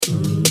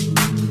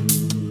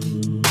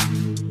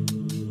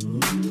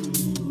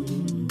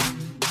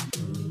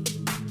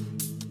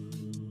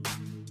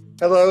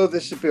Hello,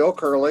 this is Bill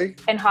Curley,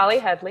 And Holly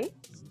Headley.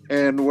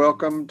 and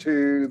welcome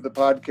to the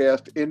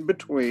podcast In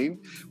Between,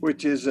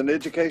 which is an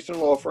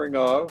educational offering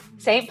of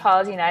St.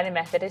 Paul's United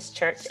Methodist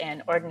Church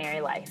and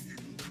Ordinary Life.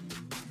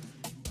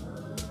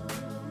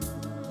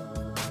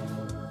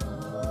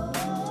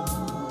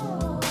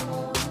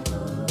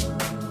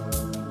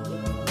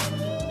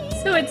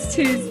 So it's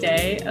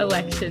Tuesday,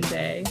 Election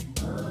Day.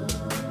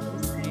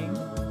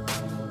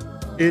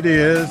 It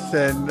is,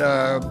 and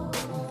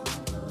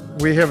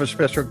we have a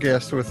special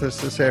guest with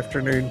us this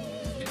afternoon.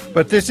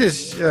 But this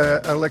is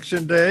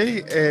Election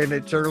Day, and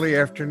it's early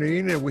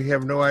afternoon, and we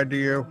have no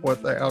idea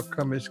what the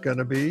outcome is going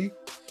to be.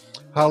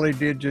 Holly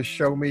did just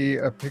show me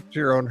a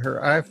picture on her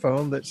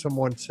iPhone that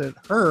someone sent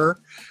her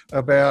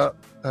about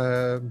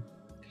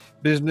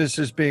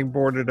businesses being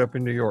boarded up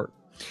in New York.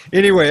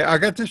 Anyway, I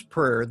got this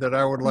prayer that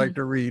I would like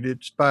to read.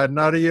 It's by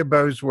Nadia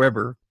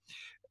Bose-Weber,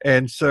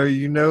 and so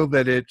you know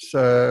that it's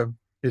a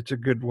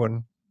good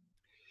one.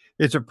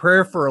 It's a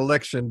prayer for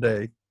Election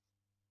Day.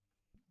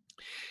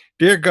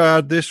 Dear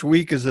God, this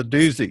week is a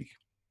doozy.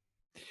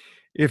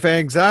 If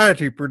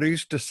anxiety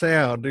produced a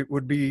sound, it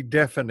would be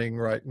deafening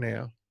right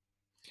now.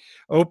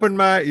 Open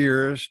my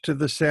ears to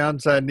the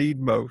sounds I need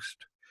most.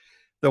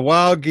 The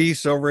wild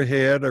geese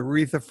overhead,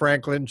 Aretha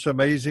Franklin's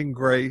Amazing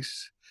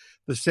Grace,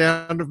 the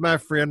sound of my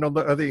friend on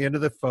the other end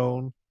of the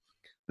phone,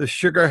 the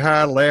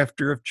sugar-high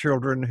laughter of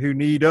children who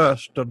need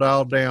us to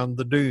dial down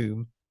the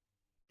doom.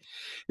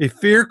 If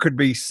fear could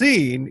be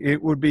seen,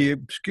 it would be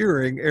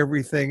obscuring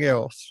everything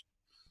else.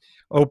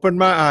 Open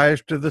my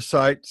eyes to the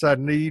sights I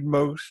need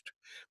most,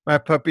 my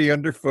puppy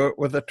underfoot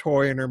with a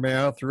toy in her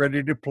mouth,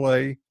 ready to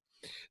play,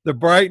 the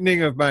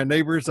brightening of my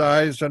neighbor's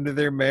eyes under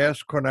their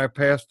mask when I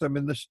pass them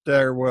in the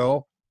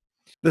stairwell,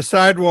 the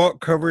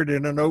sidewalk covered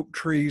in an oak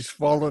tree's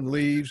fallen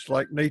leaves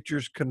like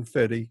nature's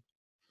confetti.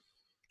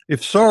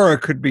 If sorrow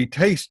could be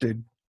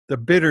tasted, the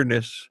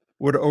bitterness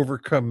would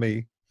overcome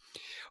me.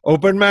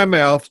 Open my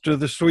mouth to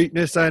the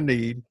sweetness I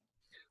need,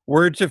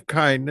 words of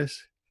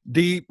kindness,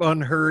 deep,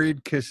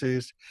 unhurried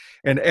kisses,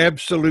 and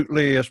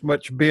absolutely as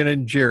much Ben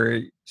and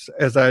Jerry's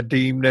as I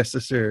deem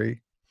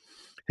necessary.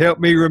 Help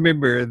me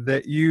remember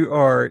that you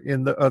are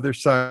in the other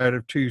side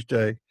of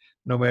Tuesday,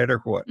 no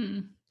matter what.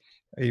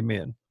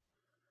 Amen.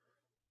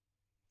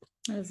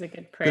 That was a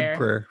good prayer. Good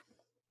prayer.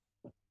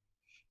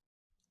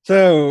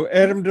 So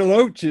Adam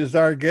DeLoach is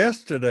our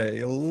guest today,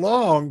 a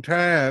long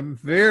time,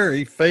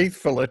 very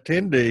faithful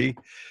attendee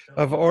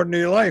of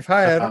Ordinary Life.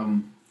 Hi,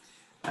 Adam.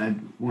 I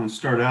want to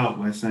start out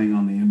by saying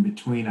on the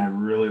in-between, I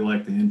really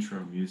like the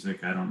intro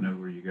music. I don't know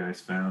where you guys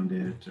found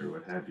it or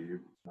what have you,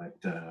 but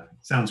it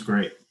sounds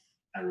great.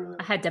 I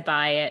had to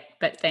buy it,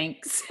 but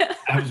thanks.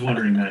 I was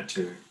wondering that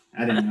too.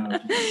 I didn't know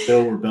if you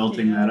still were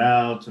belting that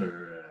out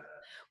or...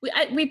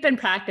 We've been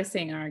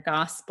practicing our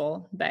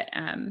gospel, but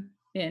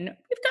and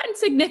we've gotten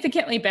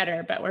significantly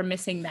better, but we're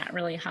missing that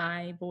really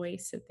high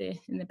voice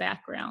in the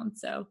background.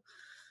 So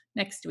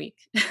next week.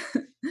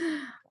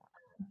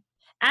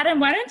 Adam,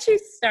 why don't you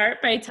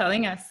start by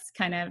telling us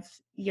kind of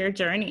your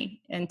journey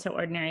into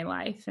Ordinary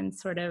Life and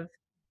sort of...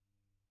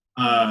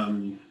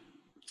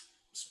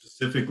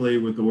 Specifically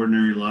with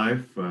Ordinary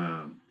Life,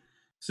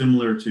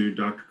 similar to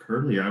Dr.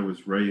 Curley, I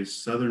was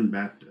raised Southern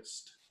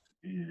Baptist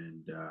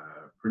and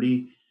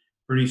pretty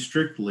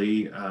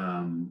strictly,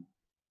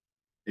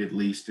 at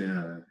least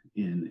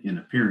in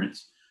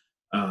appearance.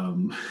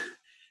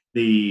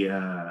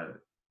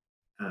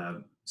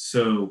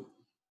 So,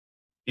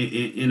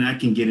 and I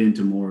can get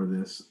into more of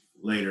this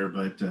later,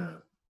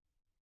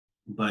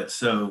 but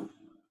so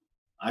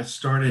I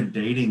started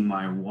dating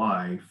my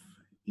wife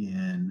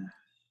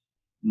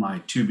my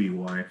to-be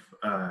wife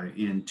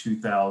in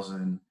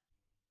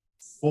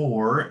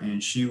 2004,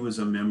 and she was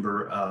a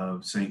member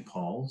of St.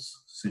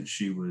 Paul's since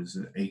she was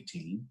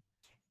 18.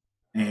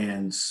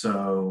 And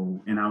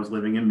I was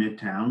living in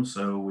Midtown,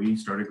 so we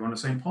started going to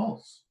St.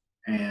 Paul's,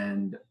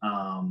 and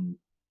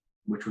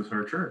which was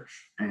her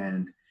church.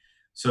 And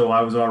so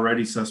I was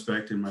already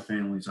suspect in my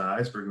family's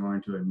eyes for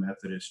going to a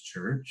Methodist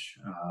church,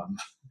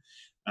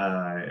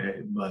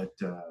 but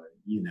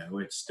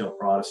it's still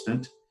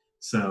Protestant.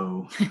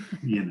 So,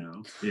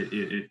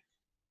 it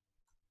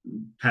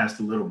passed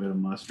a little bit of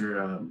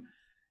muster.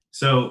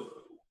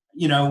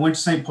 Went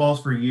to St.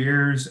 Paul's for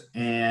years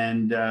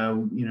and,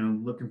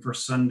 looking for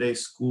Sunday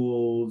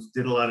schools,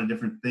 did a lot of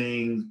different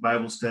things,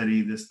 Bible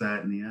study, this,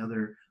 that, and the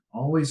other.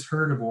 Always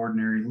heard of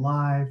Ordinary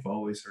Life,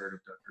 always heard of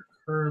Dr.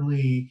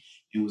 Curley,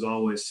 and was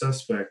always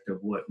suspect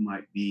of what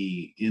might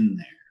be in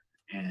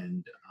there.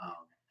 And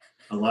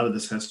a lot of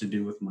this has to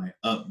do with my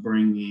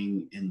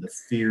upbringing and the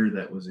fear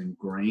that was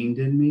ingrained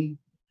in me.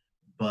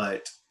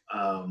 But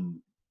I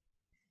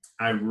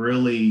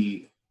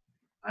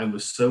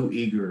was so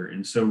eager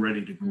and so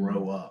ready to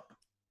grow up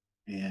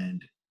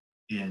and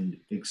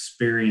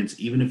experience,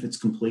 even if it's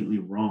completely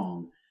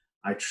wrong.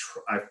 I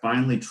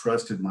finally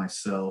trusted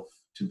myself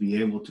to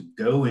be able to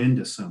go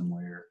into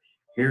somewhere,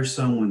 hear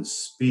someone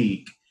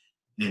speak,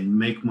 and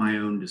make my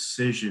own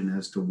decision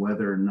as to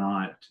whether or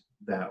not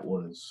that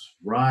was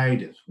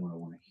right, is what I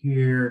want to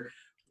hear,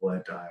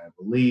 what I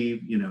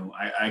believe.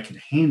 I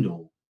could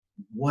handle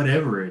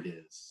whatever it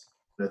is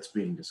that's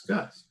being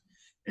discussed.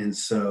 And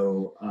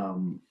so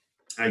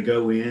I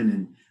go in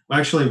and well,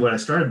 actually what I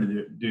started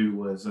to do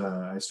was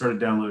I started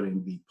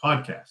downloading the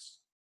podcast.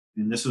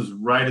 And this was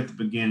right at the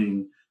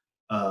beginning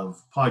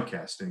of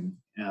podcasting,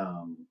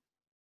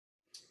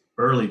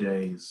 early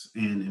days.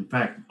 And in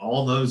fact,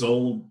 all those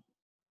old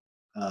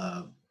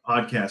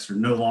podcasts are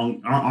no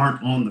longer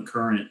aren't on the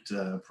current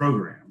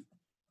program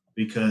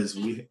because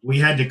we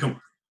had to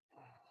come.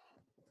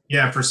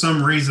 Yeah, for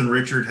some reason,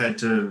 Richard had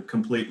to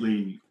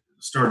completely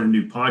start a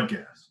new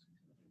podcast.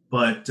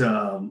 But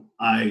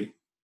I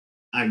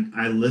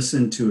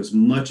listened to as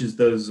much as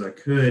those as I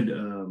could,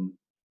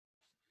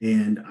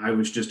 and I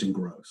was just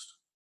engrossed.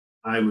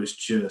 I was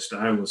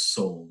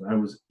sold. I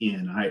was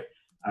in.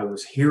 I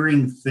was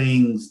hearing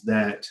things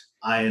that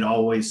I had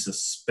always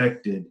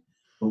suspected,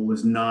 but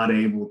was not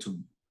able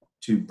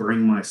to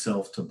bring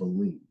myself to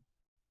believe,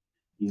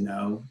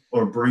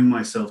 or bring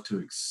myself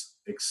to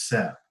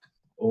accept,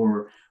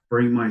 or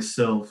bring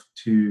myself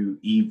to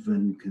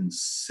even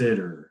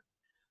consider.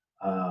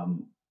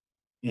 Um,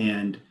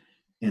 and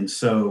and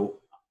so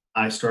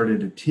I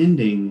started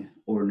attending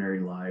Ordinary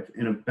Life,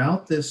 and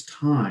about this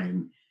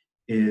time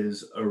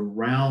is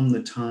around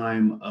the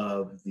time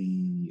of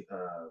the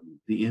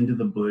end of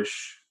the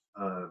Bush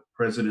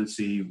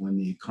presidency when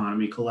the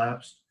economy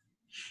collapsed,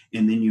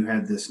 and then you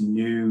had this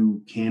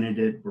new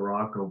candidate,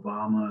 Barack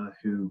Obama,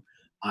 who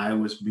I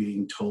was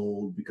being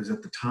told, because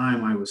at the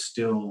time I was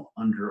still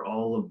under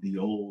all of the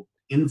old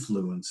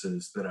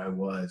influences that I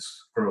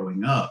was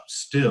growing up.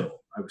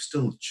 Still, I was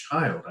still a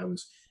child.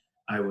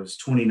 I was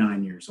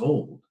 29 years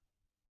old,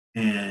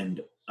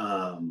 and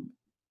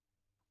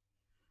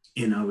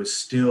and I was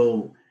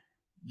still,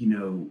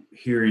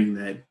 hearing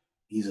that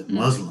he's a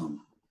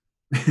Muslim.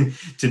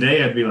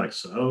 Today I'd be like,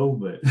 so,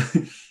 but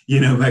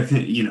back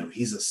then,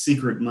 he's a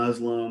secret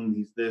Muslim,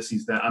 he's this,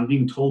 he's that. I'm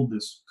being told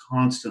this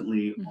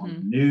constantly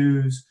on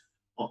news,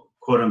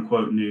 quote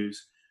unquote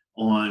news,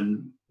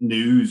 on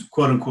news,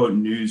 quote unquote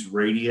news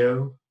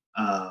radio,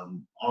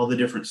 all the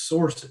different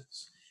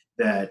sources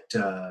that,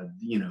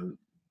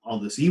 all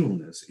this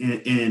evilness.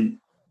 And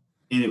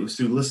it was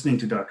through listening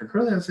to Dr.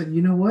 Curley, I said,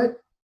 you know what?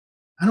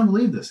 I don't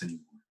believe this anymore.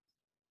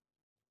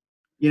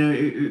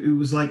 It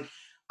was like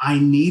I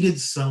needed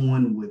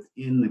someone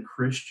within the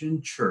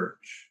Christian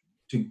church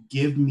to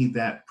give me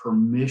that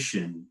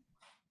permission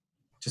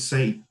to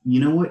say, you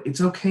know what?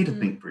 It's okay to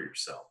think for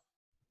yourself.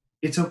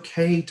 It's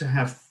okay to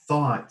have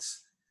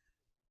thoughts,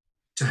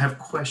 to have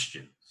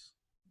questions.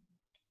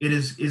 It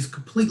is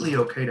completely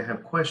okay to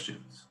have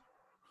questions.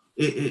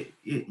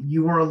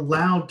 You are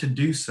allowed to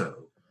do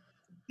so.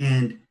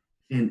 And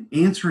in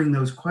answering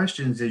those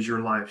questions is your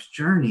life's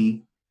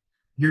journey.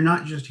 You're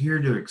not just here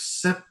to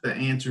accept the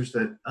answers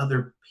that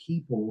other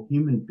people,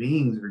 human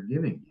beings, are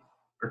giving you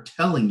or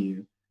telling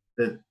you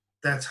that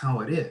that's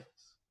how it is.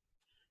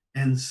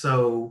 And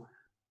so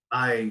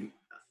I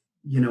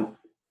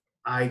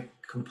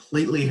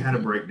completely had a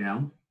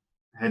breakdown.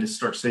 I had to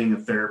start seeing a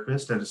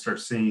therapist. I had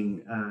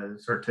to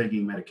start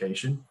taking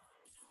medication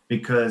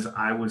because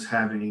I was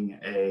having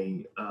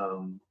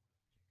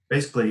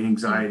basically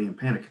anxiety and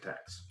panic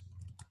attacks.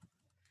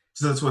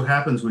 So that's what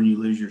happens when you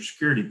lose your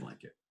security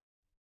blanket.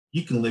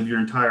 You can live your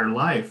entire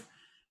life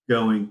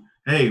going,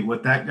 hey,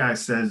 what that guy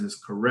says is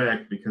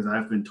correct because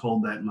I've been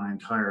told that my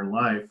entire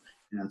life,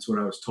 and that's what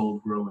I was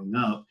told growing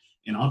up,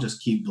 and I'll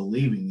just keep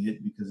believing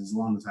it because as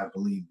long as I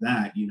believe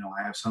that,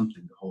 I have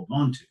something to hold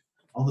on to.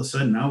 All of a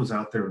sudden, I was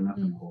out there with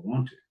nothing to hold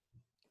on to.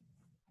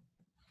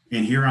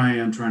 And here I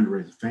am trying to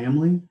raise a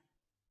family,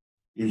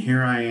 and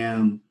here I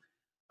am,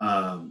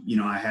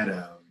 I had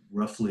a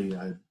roughly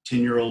a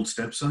 10-year-old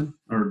stepson,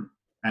 or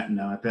at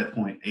that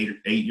point,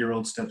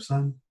 8-year-old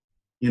stepson,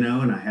 and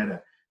I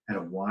had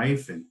a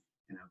wife and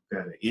I've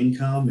got an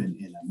income and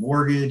a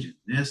mortgage and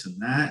this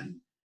and that.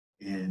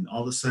 And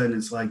all of a sudden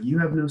it's like, you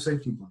have no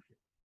safety blanket.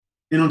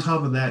 And on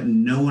top of that,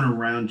 no one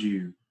around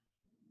you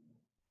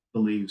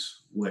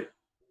believes what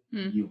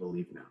you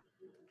believe now.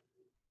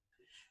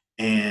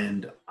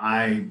 And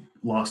I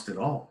lost it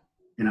all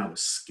and I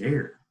was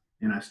scared.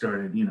 And I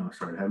started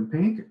having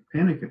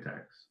panic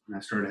attacks and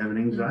I started having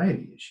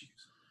anxiety issues.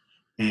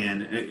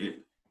 And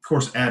of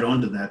course, add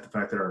on to that the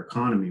fact that our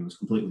economy was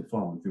completely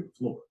falling through the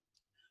floor.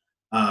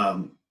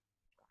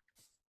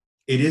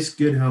 It is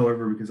good,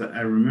 however, because I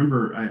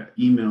remember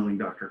emailing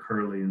Dr.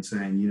 Curley and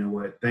saying, you know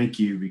what, thank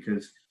you,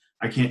 because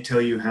I can't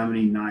tell you how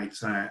many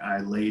nights I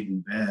laid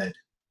in bed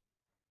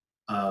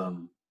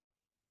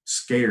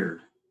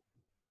scared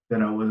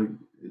that I wasn't,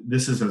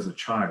 this is as a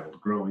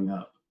child growing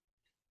up,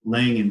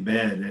 laying in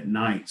bed at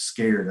night,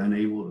 scared,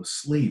 unable to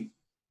sleep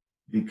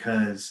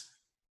because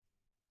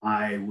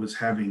I was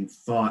having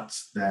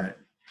thoughts that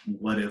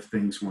what if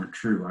things weren't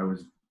true? I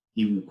was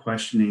even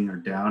questioning or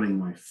doubting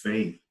my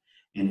faith.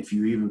 And if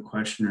you even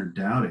question or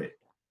doubt it,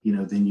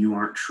 then you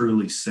aren't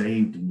truly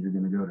saved and you're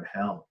going to go to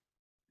hell.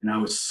 And I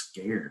was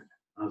scared.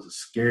 I was a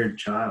scared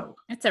child.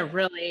 It's a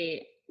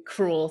really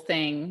cruel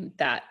thing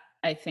that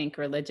I think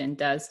religion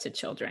does to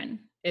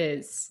children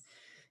is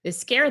is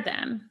scare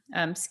them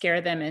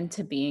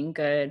into being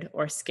good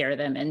or scare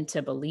them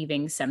into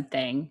believing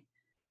something,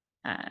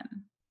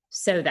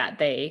 so that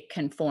they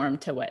conform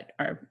to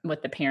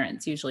what the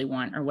parents usually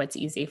want or what's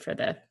easy for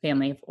the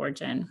family of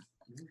origin.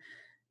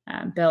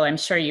 Bill, I'm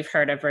sure you've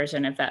heard a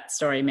version of that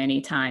story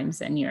many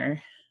times in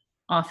your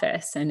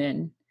office and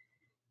in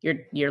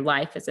your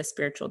life as a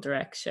spiritual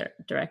director.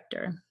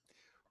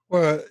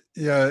 Well,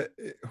 yeah,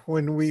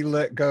 when we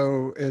let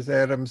go, as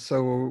Adam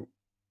so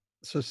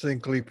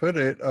succinctly put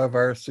it, of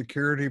our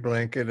security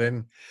blanket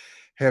and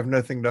have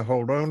nothing to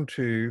hold on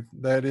to,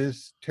 that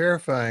is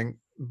terrifying.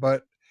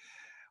 But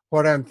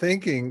what I'm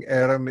thinking,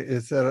 Adam,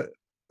 is that,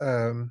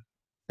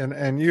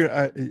 and you,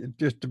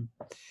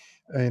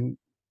 in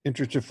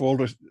interest of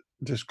full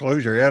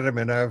disclosure, Adam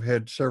and I have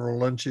had several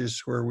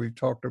lunches where we've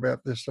talked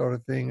about this sort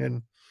of thing,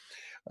 and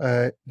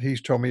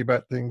he's told me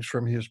about things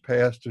from his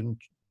past and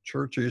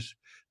churches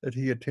that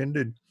he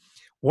attended.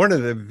 One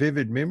of the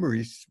vivid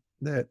memories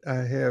that I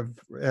have,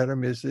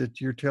 Adam, is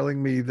that you're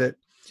telling me that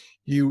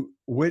you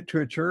went to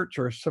a church,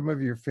 or some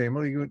of your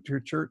family went to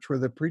a church, where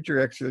the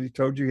preacher actually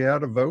told you how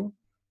to vote.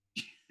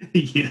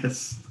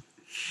 Yes,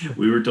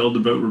 we were told to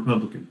vote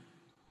Republican,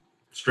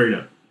 straight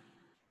up.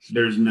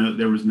 There was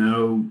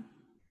no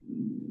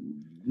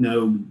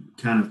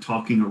kind of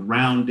talking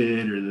around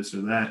it or this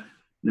or that.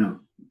 No,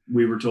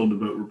 we were told to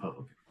vote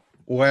Republican.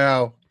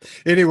 Wow.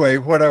 Anyway,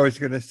 what I was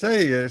going to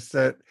say is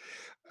that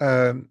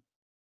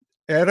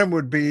Adam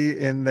would be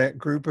in that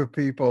group of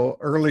people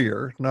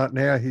earlier, not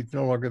now, he's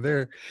no longer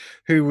there,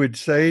 who would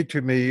say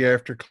to me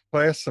after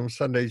class some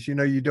Sundays,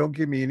 you don't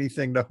give me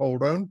anything to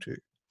hold on to.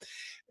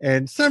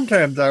 And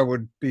sometimes I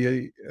would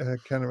be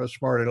kind of a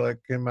smart aleck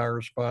in my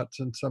response,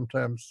 and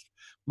sometimes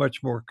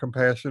much more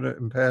compassionate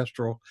and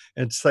pastoral,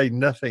 and say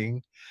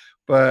nothing.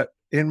 But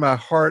in my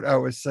heart, I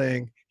was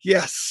saying,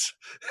 yes,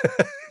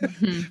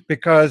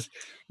 because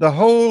the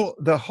whole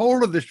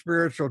of the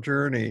spiritual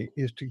journey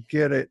is to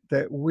get it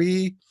that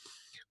we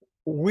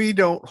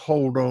don't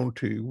hold on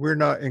to. We're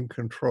not in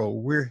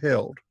control. We're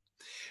held.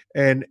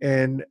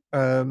 And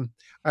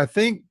I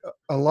think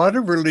a lot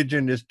of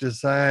religion is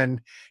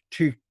designed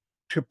to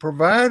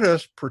provide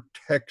us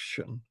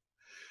protection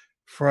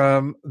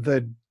from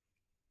the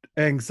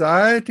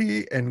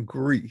anxiety and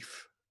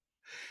grief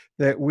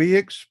that we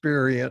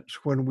experience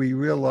when we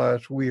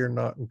realize we are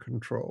not in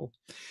control.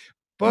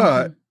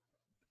 But,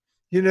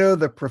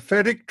 the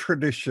prophetic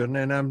tradition,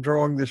 and I'm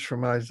drawing this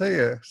from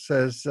Isaiah,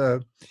 says,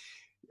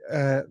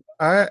 I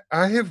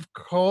have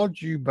called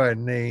you by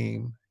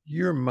name.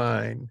 You're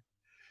mine.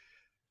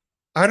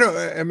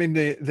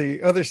 The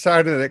other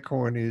side of that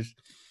coin is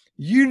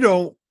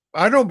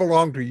I don't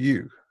belong to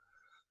you.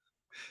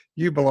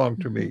 You belong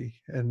to me.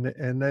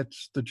 And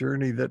that's the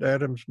journey that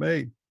Adam's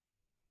made.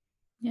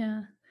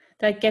 Yeah.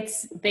 That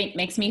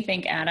makes me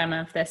think, Adam,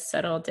 of this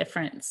subtle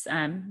difference.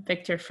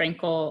 Viktor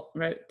Frankl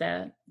wrote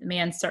The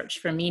Man's Search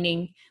for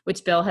Meaning,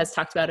 which Bill has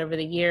talked about over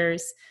the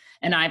years.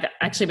 And I've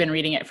actually been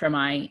reading it for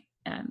my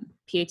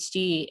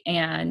PhD.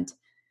 And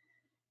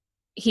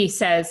he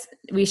says,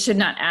 we should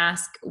not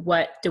ask,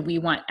 what do we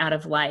want out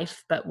of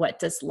life, but what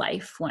does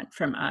life want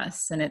from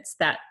us? And it's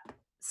that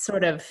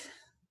sort of,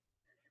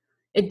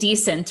 it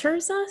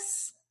decenters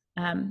us.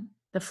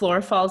 The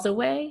floor falls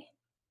away.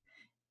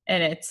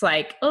 And it's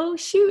like, oh,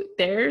 shoot,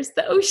 there's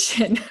the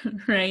ocean,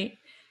 right?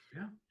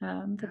 Yeah.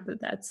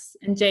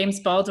 And James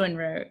Baldwin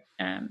wrote,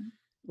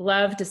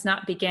 love does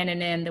not begin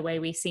and end the way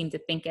we seem to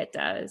think it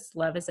does.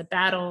 Love is a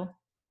battle.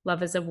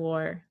 Love is a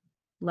war.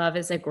 Love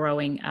is a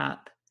growing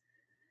up.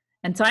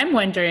 And so I'm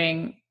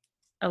wondering,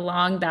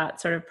 along that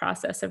sort of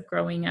process of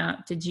growing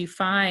up, did you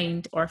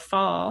find or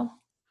fall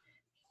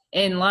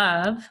in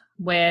love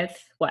with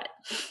what?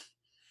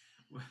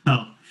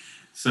 Well,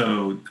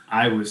 so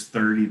I was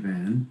 30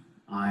 then.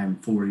 I'm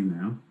 40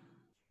 now.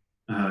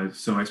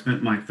 So I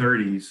spent my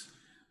 30s,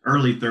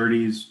 early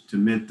 30s to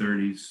mid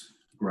 30s,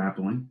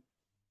 grappling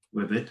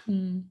with it,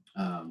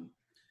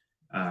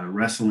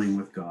 wrestling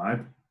with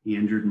God. He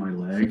injured my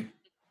leg.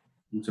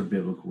 It's a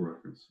biblical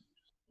reference.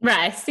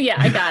 Right. So yeah,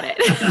 I got it.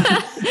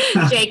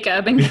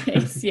 Jacob in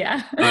case.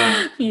 Yeah.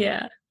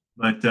 Yeah.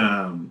 But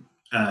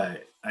I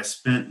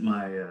spent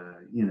my,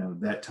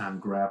 that time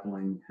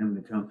grappling, having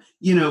to come,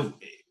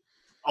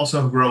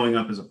 also growing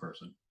up as a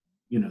person.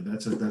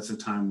 That's a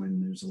time when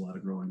there's a lot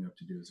of growing up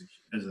to do as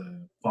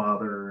a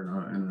father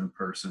and a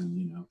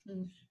person,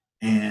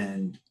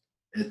 And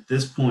at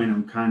this point,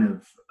 I'm kind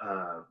of,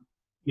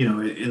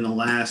 in the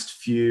last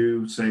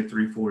few, say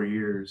 3-4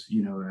 years,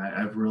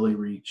 I've really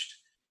reached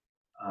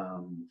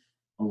a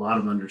lot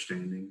of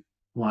understanding,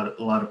 a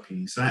lot of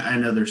peace. I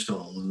know there's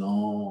still a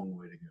long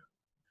way to go,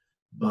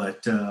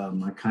 but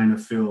I kind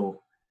of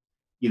feel,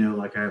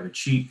 like I have a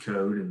cheat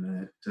code in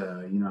that,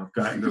 I've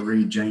gotten to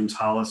read James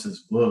Hollis's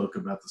book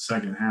about the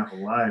second half of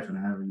life,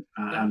 and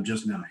I'm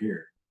just now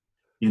here,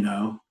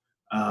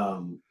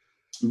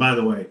 by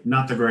the way,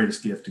 not the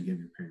greatest gift to give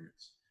your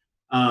parents.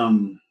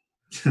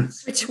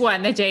 Which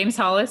one? The James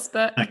Hollis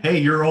book? Like, hey,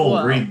 you're old.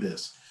 Whoa. Read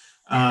this.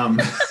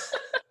 But,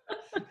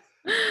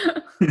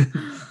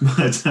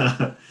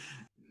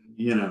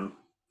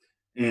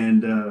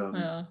 And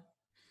Well,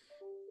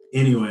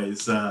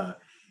 anyways,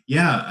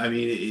 yeah, I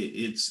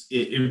mean,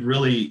 it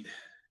really,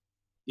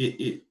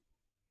 it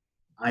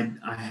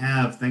I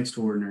have, thanks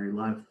to Ordinary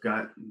Life,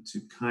 gotten to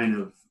kind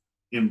of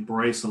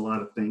embrace a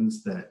lot of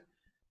things that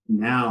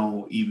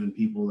now even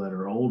people that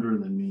are older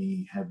than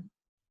me have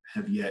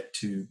yet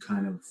to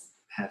kind of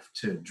have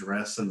to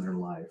address in their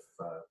life.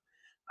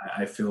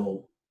 I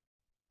feel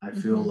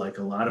mhm. like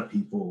a lot of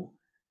people.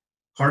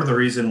 Part of the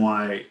reason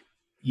why,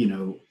 you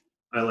know,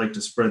 I like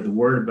to spread the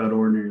word about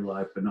Ordinary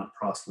Life, but not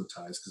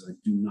proselytize, because I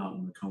do not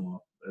want to come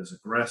off as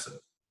aggressive.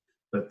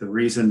 But the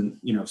reason,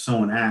 if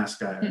someone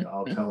asks,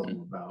 I'll tell them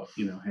about,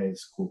 hey,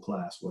 it's a cool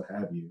class, what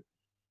have you,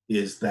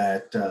 is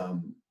that,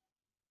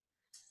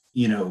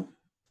 you know,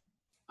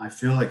 I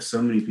feel like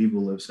so many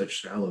people live such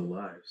shallow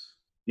lives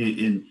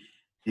in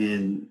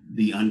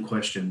the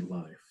unquestioned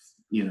life.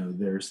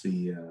 There's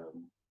the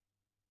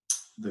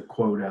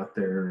quote out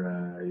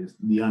there, is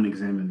the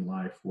unexamined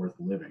life worth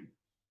living.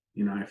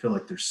 I feel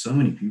like there's so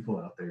many people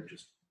out there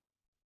just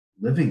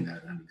living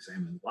that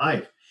unexamined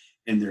life,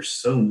 and there's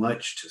so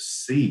much to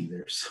see.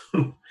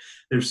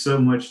 There's so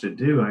much to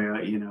do.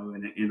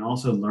 And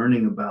also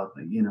learning about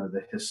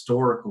the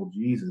historical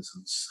Jesus,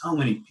 and so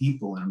many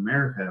people in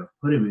America have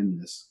put him in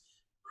this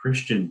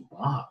Christian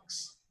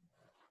box,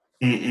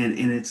 and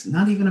it's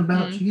not even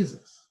about Mm.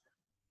 Jesus,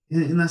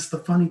 and that's the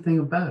funny thing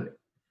about it.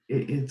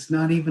 It's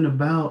not even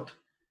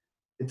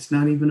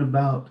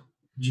about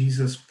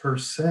Jesus per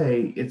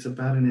se. It's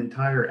about an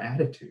entire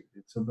attitude.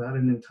 It's about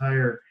an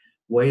entire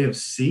way of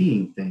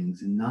seeing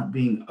things and not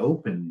being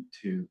open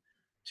to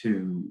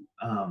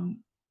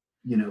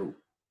you know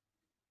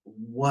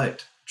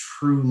what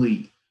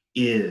truly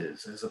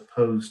is, as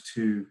opposed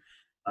to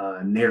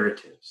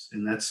narratives.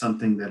 And that's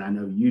something that I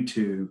know you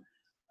two,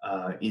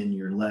 in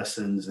your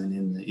lessons and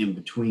in the in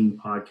between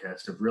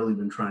podcast, have really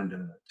been trying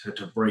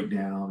to break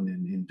down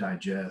and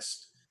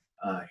digest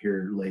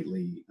here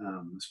lately,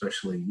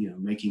 especially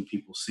making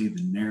people see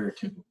the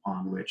narrative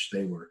upon which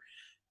they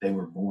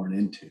were born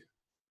into.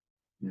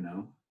 You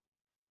know,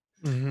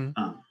 Hmm.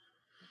 um,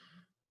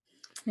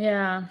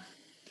 Yeah.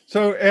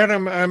 So,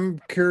 Adam, I'm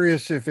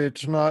curious, if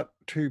it's not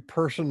too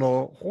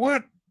personal,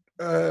 what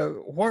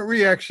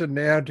reaction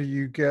now do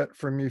you get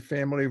from your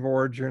family of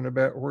origin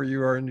about where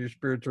you are in your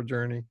spiritual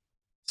journey?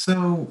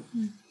 so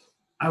Mm.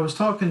 I was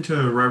talking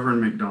to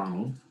Reverend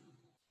McDonald,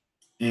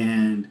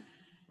 and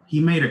he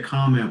made a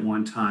comment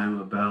one time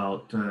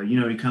about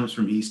he comes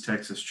from East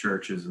Texas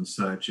churches and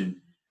such, and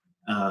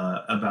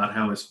about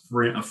how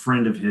a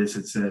friend of his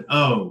had said,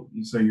 "Oh,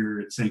 so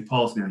you're at St.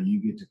 Paul's now? You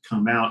get to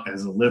come out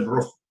as a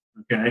liberal."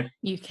 Okay.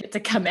 You get to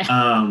come out.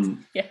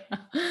 Um, Yeah.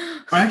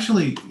 well,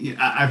 actually,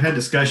 I've had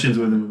discussions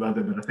with him about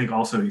that, but I think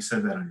also he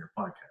said that on your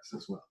podcast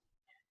as well.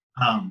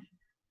 Um,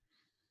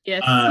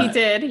 Yes, he uh,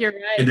 did. You're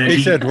and that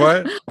He said he,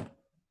 what?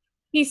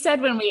 He said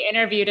when we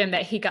interviewed him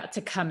that he got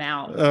to come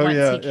out Oh, once he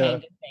yeah, yeah.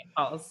 came to St.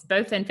 Paul's,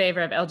 both in favor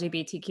of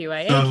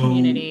LGBTQIA so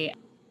community.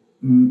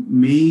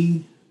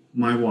 me,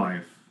 my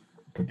wife,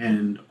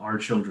 and our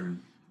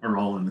children are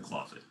all in the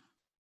closet,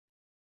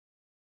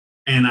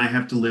 and I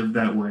have to live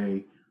that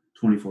way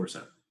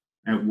 24/7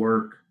 at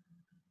work,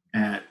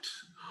 at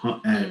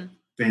at Mm.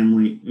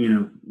 family,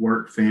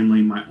 work,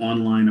 family, my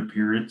online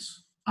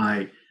appearance.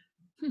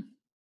 Hmm.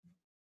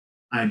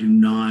 I do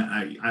not.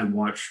 I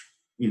watch,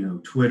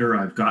 Twitter.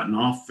 I've gotten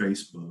off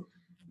Facebook,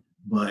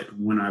 but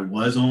when I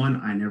was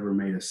on, I never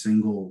made a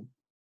single.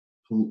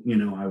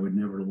 I would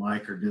never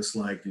like or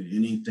dislike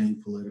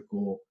anything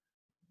political.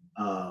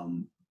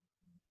 Um,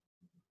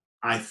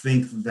 I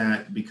think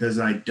that because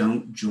I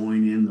don't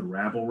join in the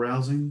rabble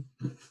rousing,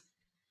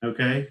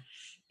 okay,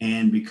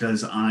 and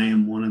because I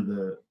am one of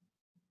the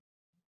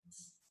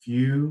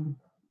few,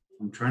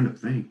 I'm trying to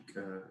think,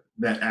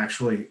 that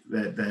actually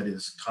that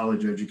is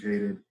college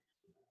educated,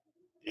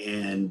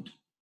 and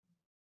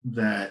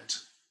that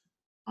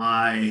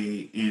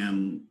I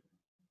am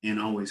and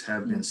always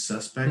have been Mm.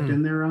 suspect Hmm.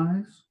 in their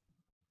eyes,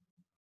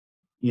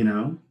 you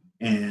know,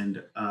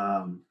 and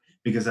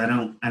because I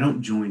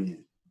don't join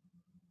in,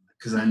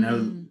 because I know,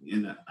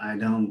 Mm.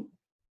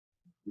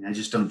 I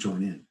just don't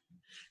join in.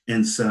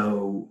 And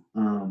so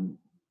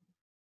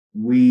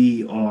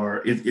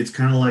it's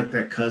kind of like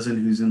that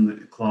cousin who's in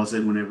the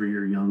closet whenever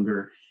you're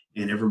younger,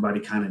 and everybody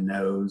kind of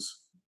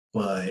knows,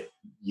 but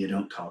you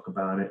don't talk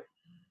about it.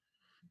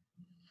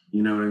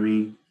 You know what I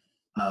mean?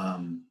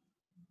 Um,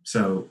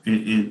 so,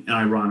 and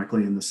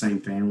ironically, in the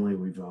same family,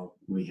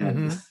 we had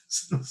Hmm.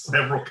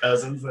 several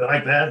cousins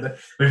like that.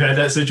 We've had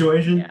that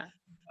situation. Yeah.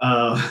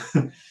 Uh,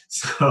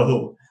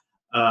 so,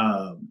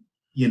 um,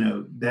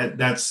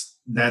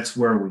 that's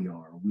where we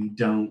are. We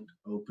don't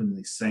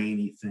openly say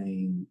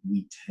anything.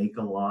 We take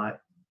a lot.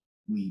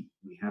 We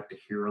have to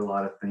hear a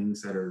lot of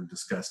things that are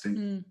disgusting.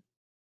 Mm.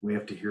 We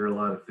have to hear a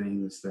lot of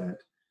things that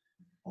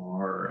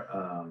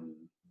are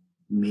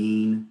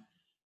mean,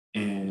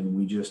 and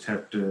we just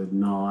have to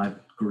nod,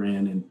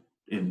 grin,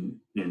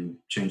 and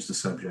change the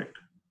subject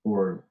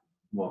or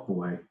walk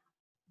away.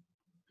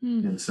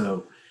 Mm. And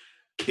so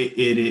it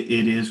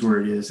is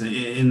where it is,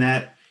 and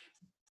that,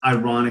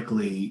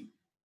 ironically,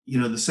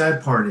 the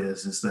sad part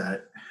is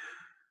that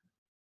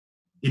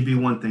it'd be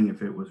one thing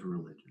if it was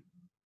religion.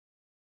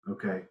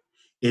 Okay.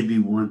 It'd be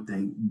one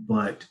thing,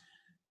 but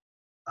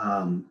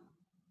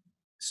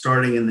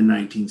starting in the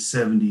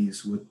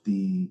 1970s with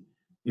the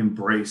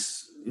embracing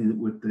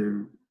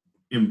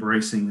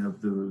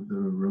of the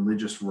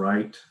religious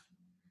right,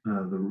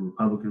 the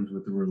Republicans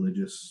with the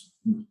religious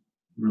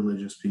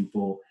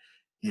people,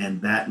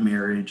 and that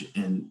marriage.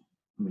 And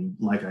I mean,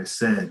 like I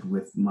said,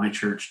 with my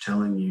church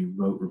telling you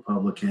vote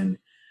Republican,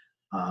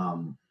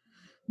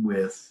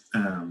 with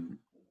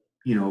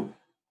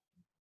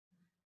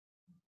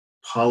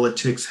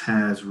politics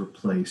has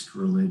replaced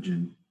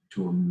religion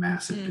to a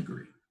massive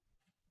degree,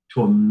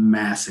 to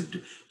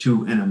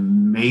an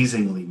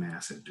amazingly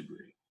massive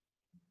degree.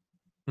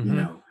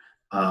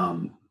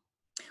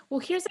 Well,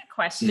 here's a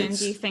question.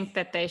 Do you think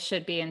that they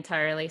should be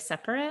entirely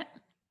separate?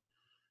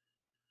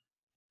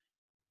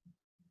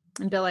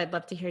 And Bill, I'd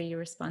love to hear you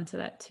respond to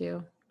that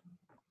too.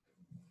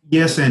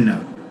 Yes and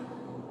no.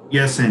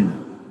 Yes and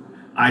no.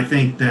 I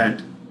think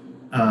that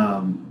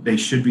they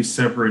should be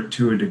separate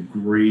to a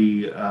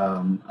degree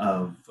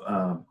of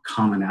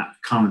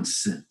common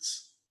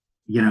sense.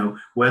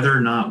 Whether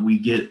or not we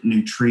get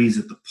new trees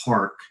at the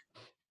park,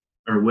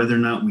 or whether or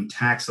not we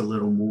tax a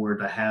little more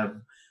to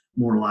have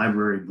more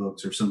library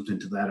books or something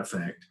to that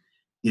effect,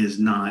 is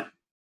not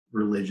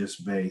religious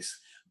based.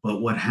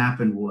 But what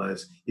happened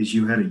is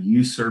you had a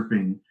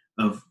usurping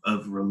of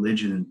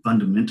religion and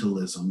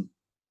fundamentalism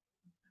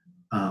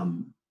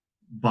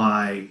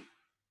by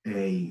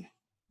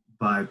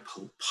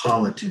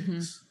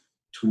politics,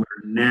 to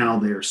where now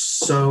they're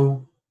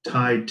so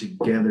tied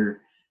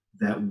together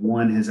that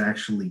one has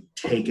actually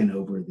taken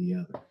over the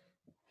other.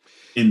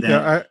 And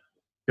that,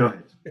 go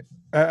ahead.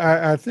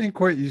 I think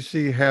what you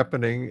see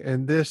happening,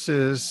 and this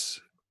is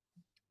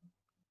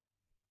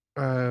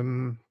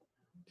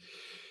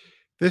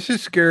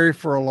scary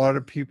for a lot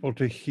of people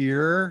to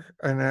hear,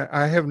 and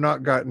I have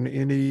not gotten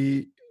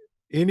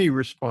any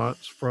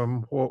response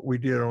from what we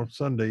did on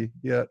Sunday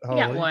yet,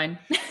 Holly. We got one.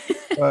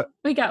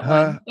 We got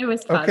one. It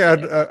was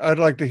positive. Okay, I'd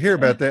like to hear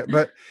about that,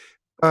 but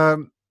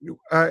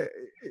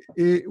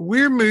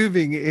we're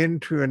moving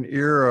into an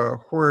era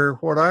where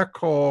what I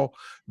call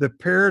the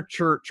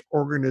parachurch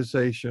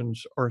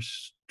organizations are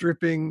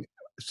stepping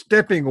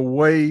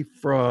away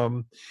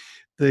from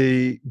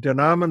the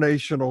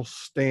denominational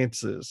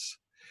stances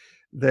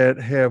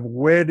that have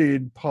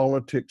wedded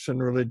politics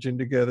and religion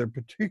together,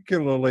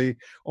 particularly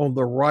on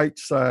the right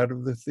side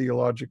of the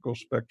theological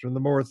spectrum, the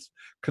more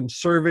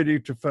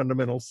conservative to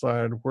fundamental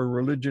side, where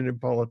religion and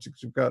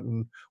politics have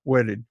gotten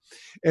wedded.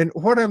 And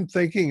what I'm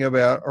thinking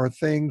about are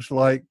things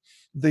like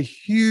the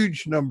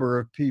huge number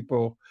of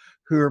people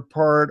who are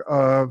part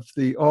of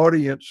the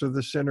audience of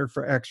the Center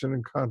for Action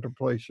and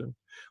Contemplation,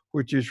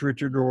 which is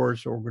Richard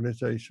Rohr's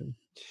organization.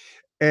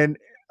 And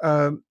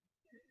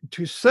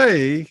to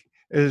say,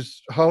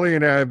 as Holly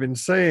and I have been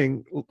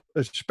saying,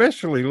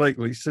 especially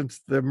lately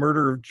since the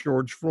murder of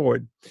George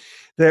Floyd,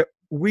 that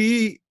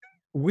we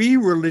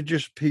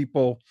religious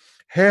people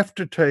have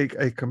to take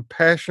a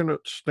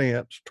compassionate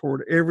stance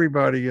toward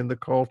everybody in the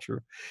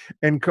culture.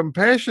 And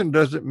compassion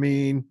doesn't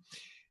mean,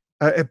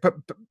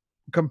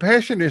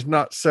 compassion is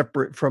not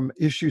separate from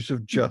issues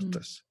of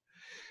justice.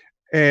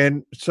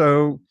 And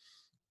so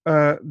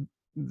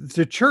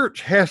the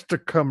church has to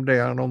come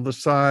down on the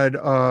side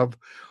of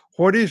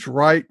what is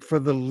right for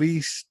the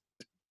least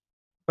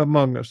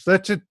among us.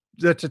 That's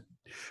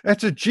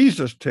a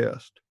Jesus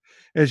test.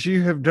 As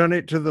you have done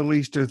it to the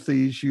least of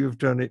these, you have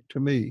done it to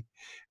me.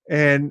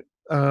 And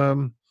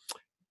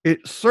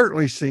it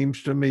certainly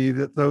seems to me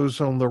that those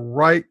on the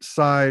right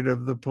side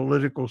of the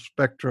political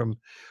spectrum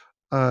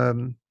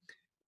are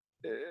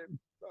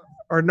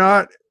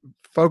not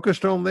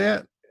focused on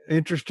that,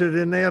 interested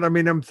in that. I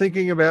mean, I'm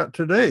thinking about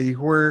today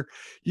where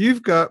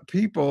you've got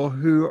people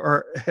who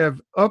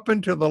have up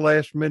until the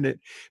last minute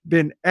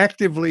been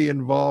actively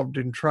involved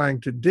in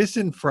trying to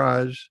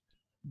disenfranchise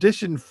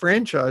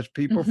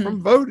people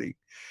from voting.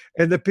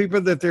 And the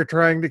people that they're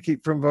trying to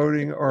keep from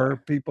voting are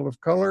people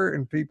of color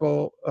and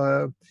people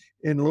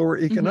in lower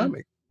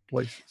economic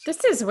places.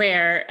 This is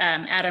where,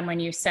 Adam, when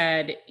you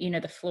said,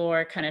 the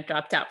floor kind of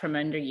dropped out from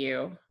under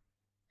you.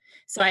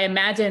 So I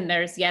imagine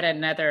there's yet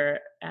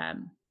another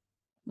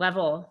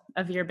level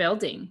of your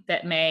building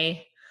that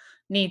may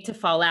need to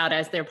fall out,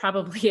 as there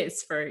probably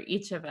is for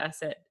each of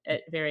us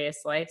at various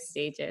life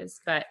stages.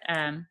 But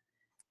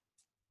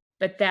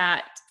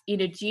that,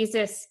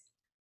 Jesus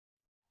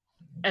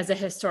as a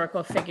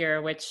historical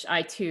figure, which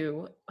I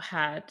too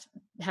have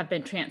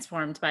been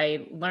transformed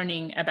by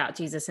learning about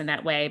Jesus in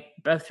that way,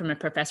 both from a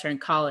professor in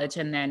college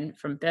and then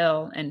from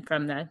Bill and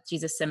from the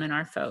Jesus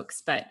Seminar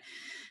folks. But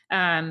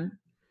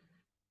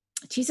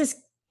Jesus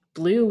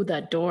blew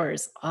the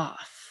doors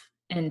off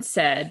and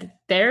said,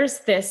 there's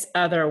this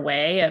other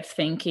way of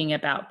thinking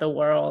about the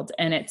world,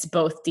 and it's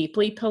both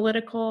deeply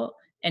political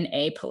and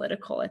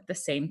apolitical at the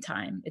same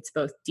time. It's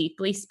both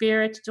deeply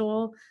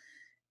spiritual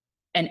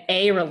and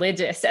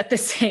a-religious at the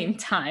same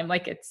time.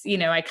 Like it's,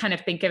 I kind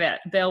of think of it,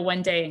 Bill,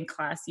 one day in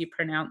class, you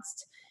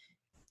pronounced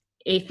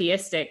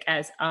atheistic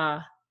as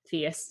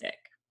theistic.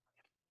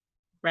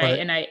 Right.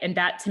 And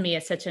that to me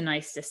is such a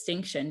nice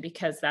distinction,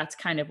 because that's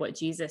kind of what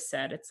Jesus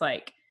said. It's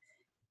like,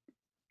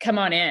 come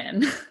on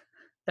in,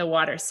 the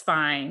water's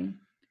fine,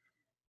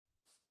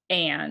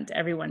 and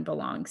everyone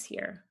belongs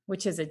here,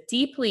 which is a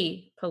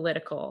deeply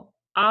political,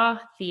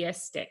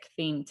 atheistic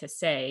thing to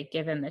say,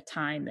 given the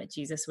time that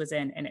Jesus was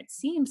in. And it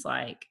seems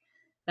like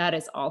that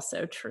is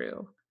also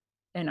true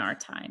in our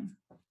time,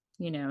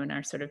 in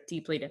our sort of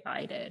deeply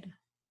divided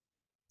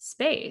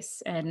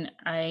space. And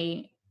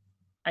I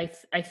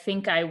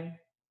think I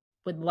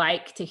would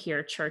like to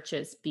hear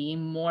churches be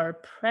more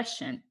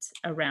prescient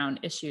around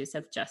issues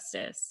of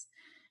justice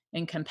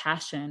and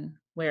compassion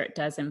where it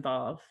does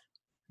involve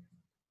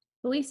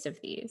the least of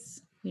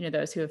these,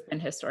 those who have been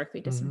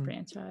historically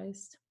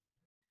disenfranchised.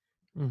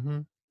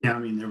 Mm-hmm. Yeah, I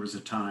mean, there was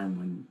a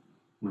time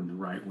when the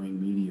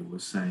right-wing media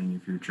was saying,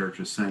 if your church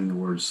is saying the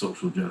word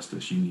social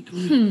justice, you need to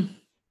leave.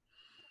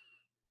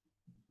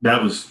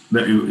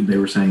 They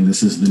were saying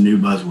this is the new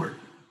buzzword.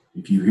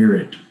 If you hear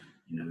it,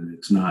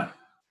 it's not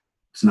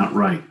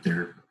right.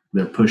 They're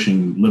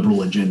pushing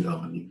liberal agenda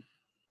on you.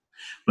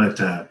 But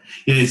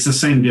it's the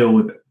same deal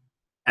with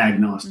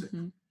agnostic,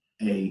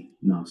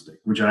 agnostic,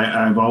 which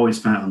I've always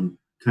found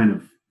kind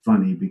of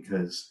funny,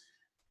 because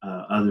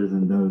other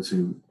than those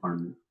who are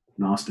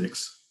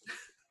Gnostics,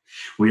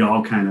 we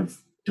all kind of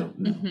don't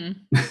know,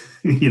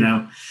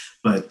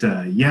 But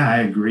yeah, I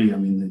agree. I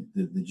mean,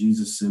 the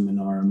Jesus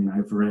Seminar, I mean,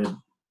 I've read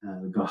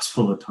the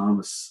Gospel of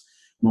Thomas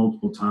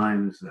multiple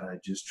times,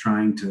 just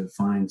trying to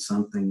find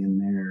something in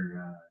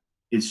there.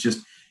 It's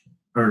just,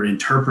 or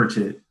interpret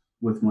it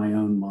with my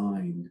own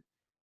mind.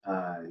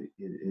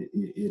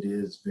 It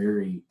is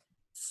very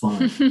fun.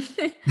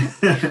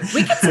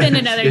 We could spend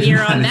another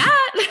year on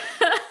that.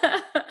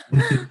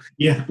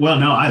 Yeah, well,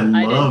 no, I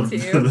loved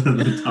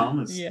the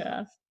Thomas.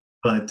 Yeah.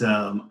 But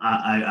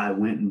I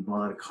went and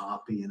bought a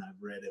copy, and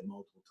I've read it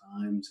multiple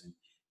times,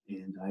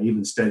 and I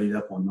even studied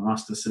up on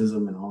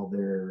Gnosticism and all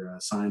their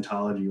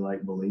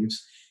Scientology-like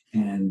beliefs.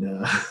 And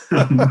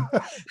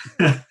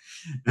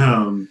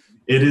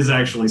it is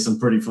actually some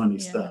pretty funny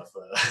stuff.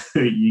 I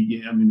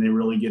mean, they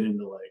really get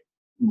into like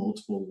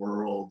multiple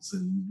worlds,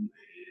 and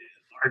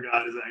our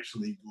God is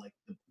actually like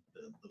the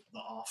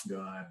off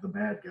God, the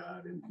bad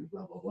God, and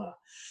blah blah blah.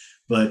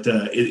 But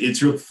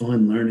it's real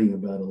fun learning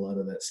about a lot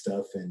of that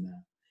stuff. And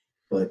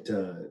but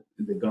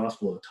the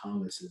Gospel of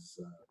Thomas is,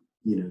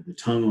 the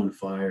tongue on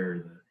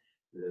fire,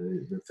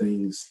 the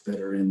things that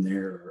are in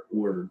there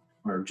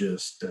are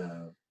just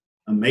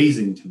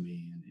amazing to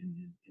me,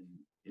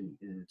 and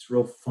it's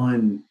real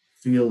fun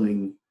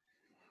feeling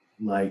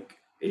like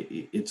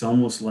it's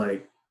almost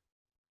like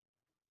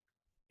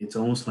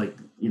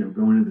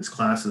going to this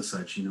class and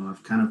such.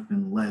 I've kind of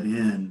been let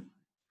in,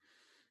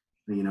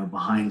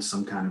 behind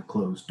some kind of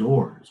closed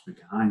doors,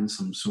 behind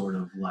some sort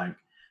of like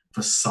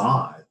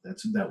facade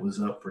that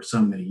was up for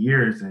so many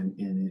years, and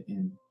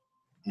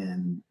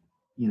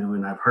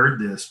I've heard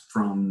this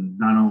from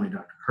not only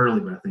Dr. Curley,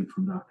 but I think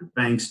from Dr.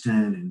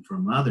 Bankston and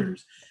from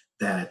others,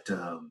 that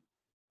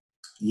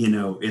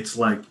it's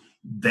like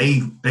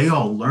they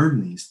all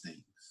learn these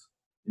things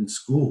in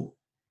school,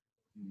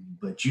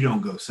 but you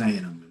don't go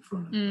saying them in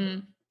front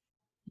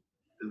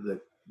of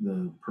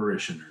the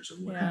parishioners or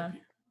what have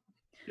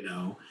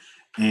you,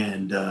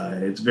 and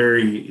it's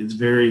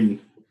very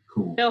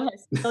cool. Bill, you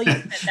said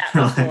that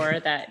before,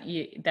 that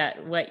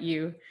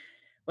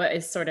what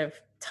is sort of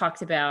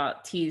talked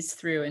about, teased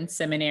through in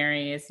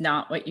seminary is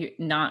not what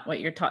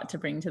you're taught to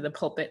bring to the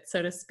pulpit,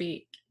 so to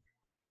speak.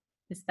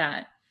 Is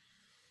that?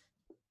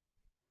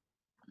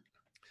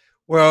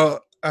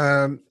 Well,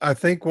 I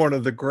think one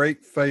of the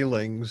great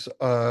failings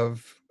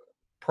of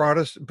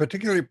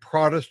particularly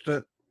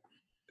Protestant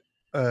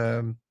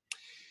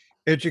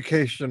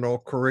educational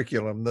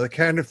curriculum, the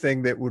kind of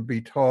thing that would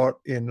be taught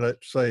in,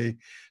 let's say,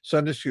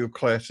 Sunday school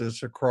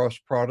classes across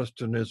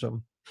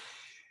Protestantism,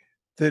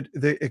 that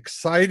the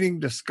exciting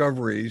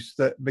discoveries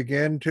that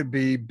began to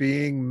be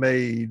being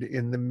made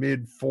in the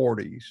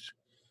mid-40s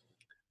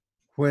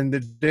when the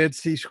Dead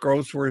Sea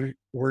Scrolls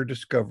were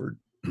discovered.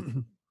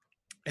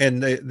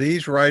 And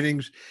these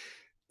writings,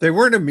 they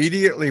weren't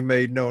immediately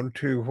made known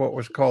to what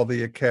was called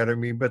the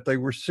Academy, but they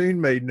were soon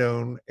made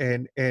known,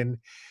 and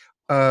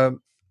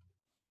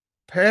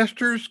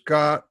pastors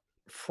got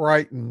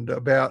frightened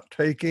about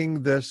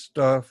taking this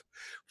stuff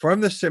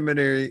from the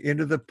seminary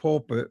into the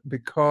pulpit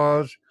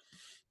because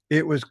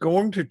it was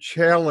going to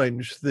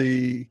challenge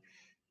the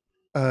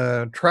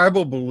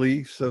tribal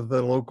beliefs of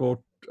the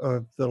local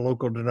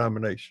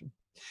denomination.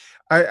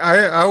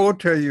 I will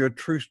tell you a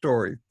true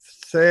story,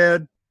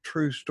 sad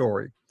true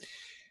story.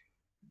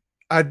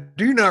 I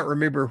do not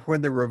remember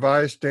when the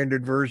Revised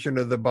Standard Version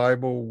of the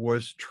Bible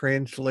was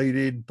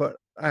translated, but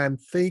I'm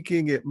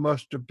thinking it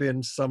must have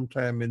been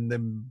sometime in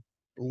the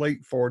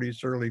late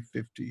 40s, early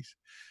 50s,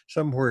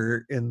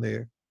 somewhere in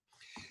there.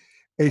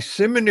 A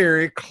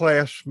seminary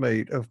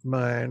classmate of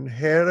mine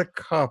had a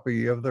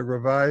copy of the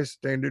Revised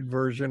Standard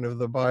Version of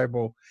the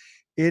Bible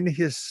in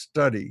his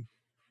study.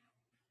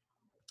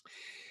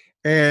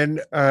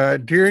 And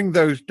during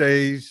those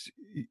days,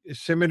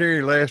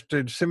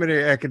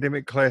 seminary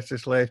academic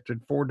classes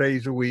lasted 4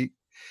 days a week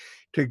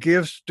to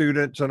give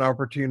students an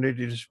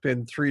opportunity to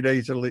spend 3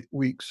 days a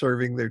week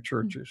serving their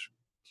churches.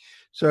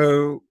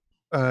 So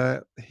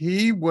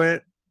he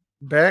went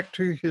back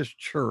to his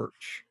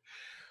church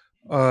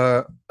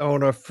on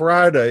a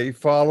Friday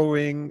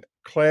following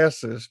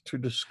classes to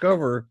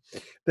discover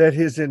that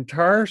his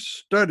entire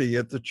study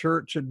at the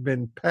church had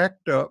been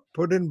packed up,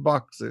 put in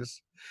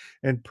boxes,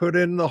 and put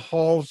in the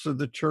halls of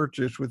the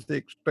churches with the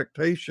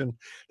expectation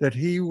that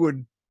he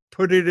would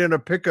put it in a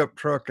pickup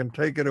truck and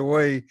take it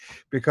away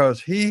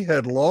because he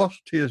had lost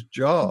his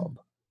job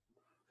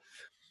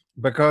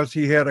because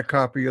he had a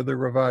copy of the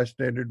Revised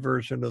Standard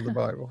Version of the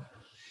Bible.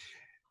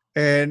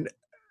 And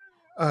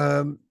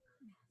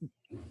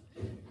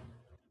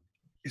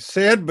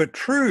sad but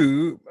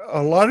true,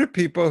 a lot of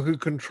people who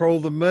control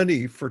the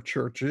money for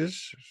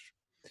churches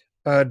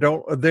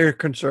they're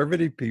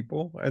conservative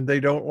people, and they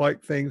don't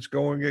like things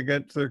going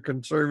against their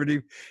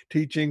conservative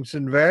teachings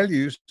and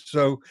values.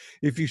 So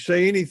if you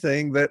say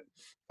anything that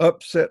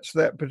upsets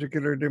that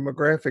particular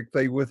demographic,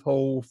 they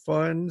withhold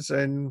funds.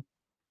 And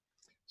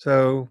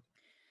so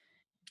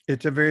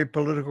it's a very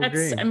political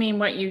game. I mean,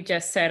 what you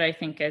just said, I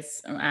think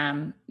is,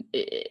 I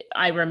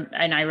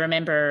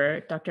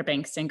remember Dr.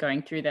 Bankston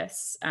going through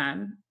this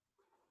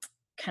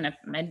kind of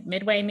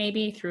midway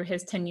maybe through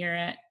his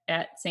tenure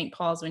at St.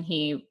 Paul's, when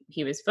he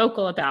was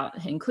vocal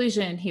about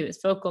inclusion, he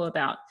was vocal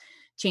about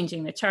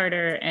changing the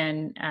charter.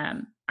 And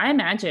I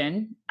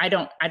imagine, I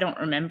don't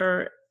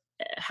remember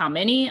how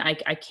many,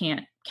 I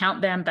can't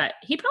count them, but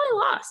he probably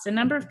lost a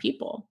number of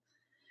people.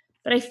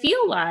 But I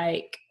feel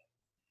like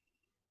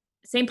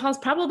St. Paul's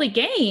probably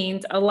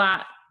gained a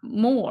lot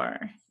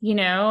more, you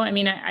know? I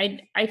mean,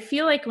 I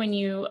feel like when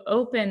you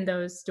open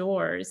those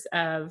doors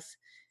of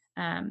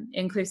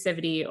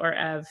inclusivity, or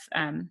of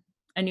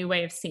a new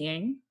way of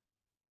seeing,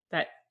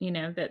 that, you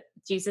know, that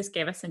Jesus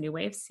gave us a new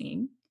way of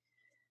seeing,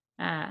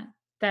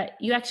 that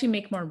you actually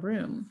make more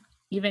room,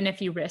 even if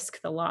you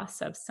risk the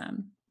loss of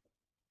some.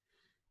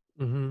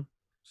 Mm-hmm.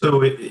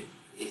 So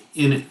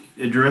in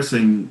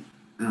addressing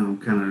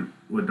kind of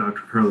what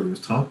Dr. Curley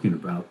was talking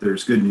about,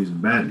 there's good news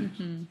and bad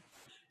news.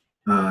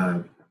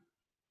 Mm-hmm.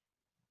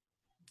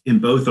 In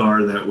both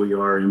are that we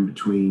are in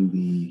between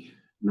the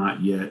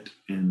not yet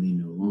and the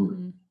no longer.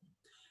 Mm-hmm.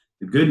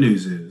 The good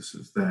news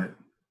is that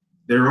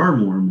there are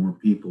more and more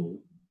people,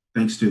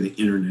 thanks to the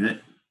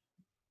internet,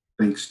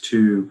 thanks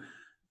to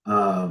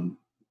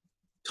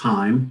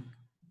time,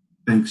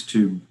 thanks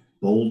to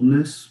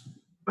boldness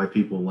by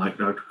people like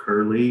Dr.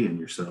 Curley and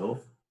yourself,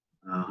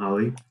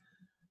 Holly,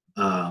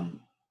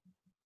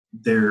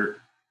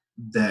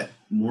 that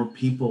more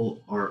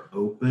people are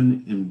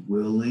open and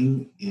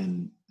willing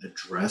in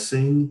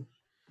addressing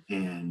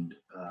and,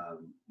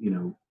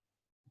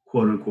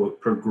 quote unquote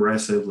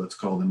progressive, let's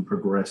call them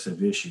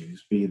progressive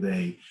issues, be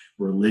they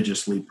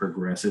religiously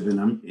progressive.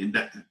 And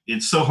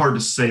it's so hard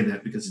to say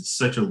that because it's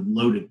such a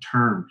loaded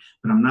term,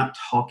 but I'm not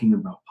talking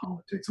about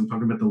politics. I'm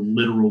talking about the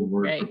literal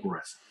word Right.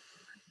 progressive.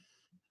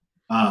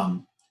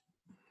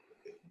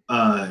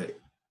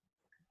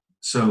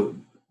 So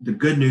the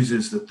good news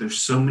is that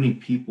there's so many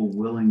people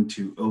willing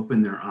to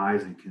open their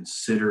eyes and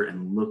consider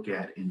and look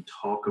at and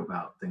talk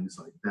about things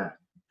like that.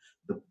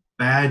 The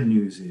bad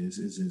news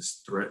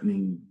is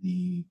threatening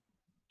to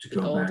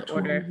go back to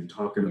what we've been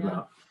talking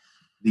about,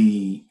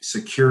 the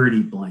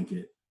security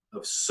blanket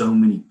of so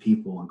many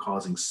people and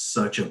causing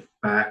such a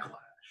backlash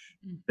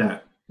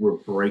that we're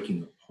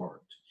breaking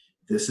apart.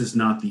 This is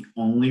not the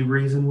only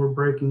reason we're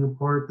breaking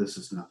apart. This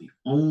is not the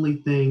only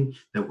thing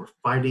that we're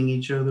fighting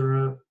each other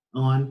up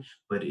on,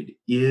 but it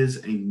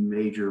is a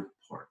major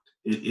part.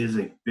 It is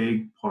a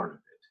big part of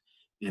it.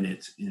 And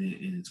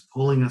it's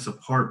pulling us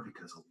apart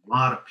because a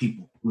lot of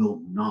people will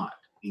not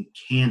and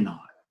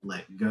cannot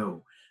let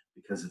go,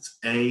 because it's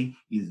either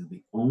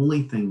the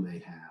only thing they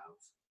have,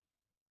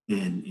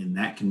 and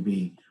that can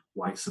be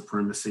white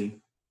supremacy,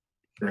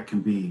 that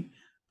can be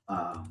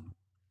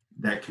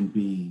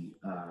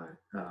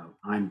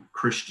I'm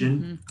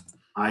Christian.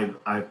 Mm-hmm.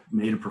 I've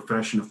made a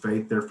profession of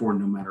faith. Therefore,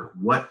 no matter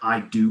what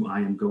I do,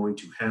 I am going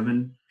to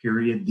heaven.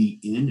 Period. The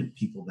end. And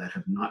people that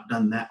have not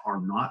done that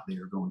are not. They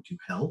are going to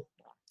hell.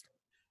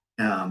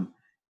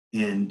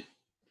 And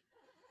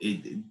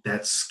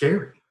that's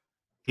scary.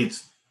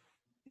 It's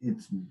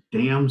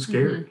damn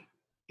scary.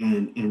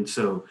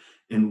 Mm-hmm.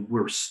 And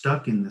we're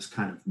stuck in this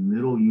kind of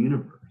middle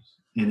universe.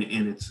 And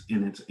the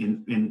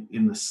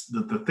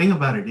thing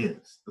about it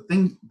is the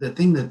thing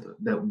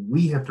that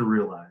we have to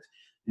realize,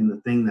 and the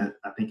thing that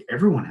I think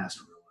everyone has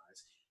to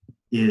realize,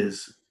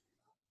 is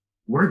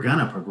we're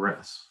gonna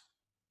progress.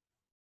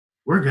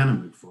 We're gonna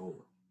move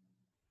forward.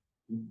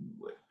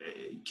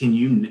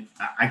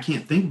 I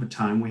can't think of a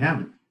time we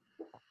haven't.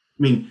 I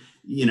mean,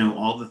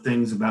 all the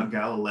things about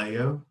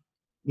Galileo,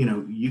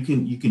 you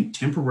can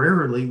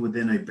temporarily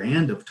within a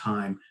band of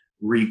time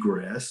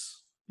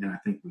regress, and I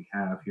think we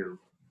have here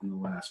in the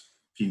last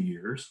few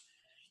years.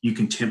 You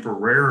can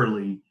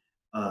temporarily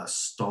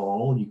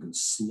stall, you can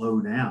slow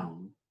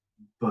down,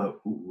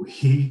 but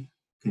we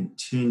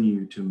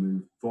continue to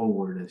move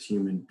forward as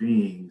human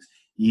beings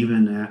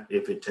even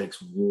if it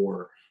takes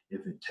war,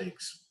 if it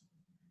takes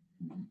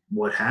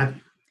what have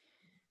you.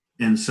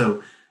 And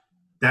so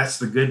that's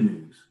the good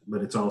news,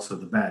 but it's also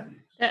the bad news.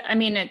 I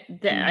mean,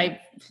 I've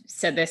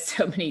said this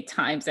so many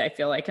times, I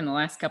feel like in the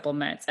last couple of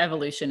minutes,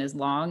 evolution is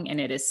long and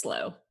it is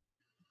slow.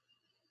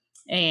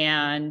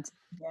 And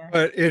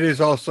But it is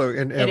also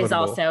it inevitable. is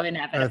also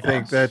inevitable. I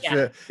think that's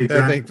Exactly.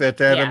 I think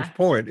that's Adam's Yeah.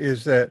 point,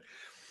 is that,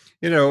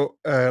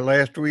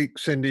 last week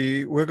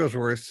Cindy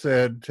Wigglesworth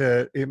said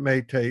it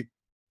may take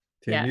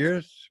 10 Yes.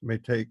 years, may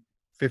take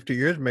 50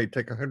 years, may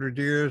take 100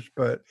 years,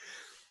 but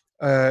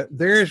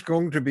there is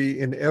going to be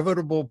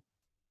inevitable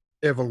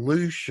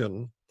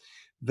evolution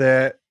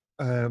that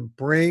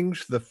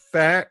brings the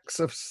facts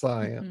of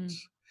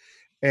science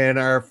and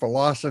our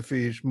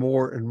philosophies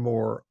more and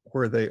more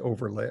where they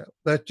overlap.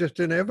 That's just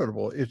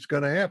inevitable. It's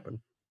going to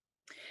happen.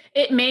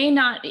 It may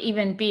not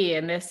even be,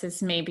 and this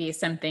is maybe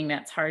something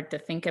that's hard to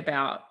think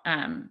about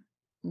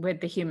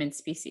with the human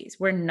species.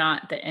 We're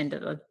not the end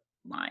of the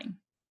line.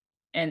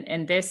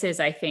 And this is,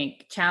 I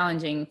think,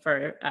 challenging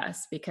for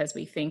us because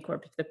we think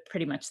we're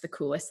pretty much the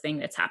coolest thing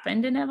that's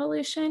happened in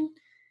evolution.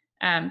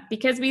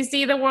 Because we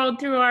see the world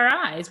through our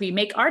eyes. We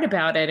make art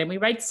about it and we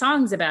write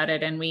songs about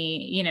it and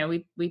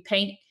we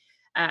paint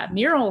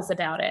murals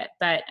about it.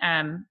 But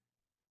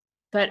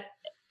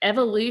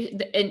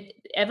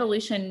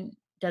evolution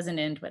doesn't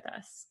end with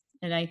us.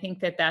 And I think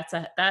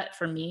that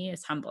for me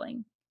is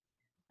humbling.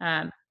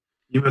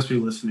 You must be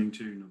listening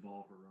to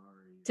Naval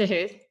Harari. To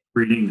who?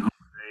 Reading Homo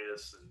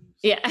Deus.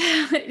 Yeah,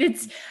 I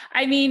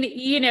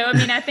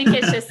think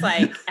it's just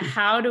like,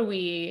 how do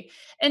we,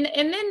 and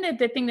then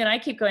the thing that I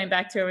keep going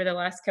back to over the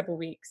last couple of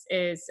weeks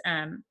is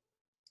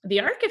the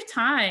arc of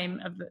time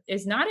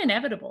is not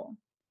inevitable.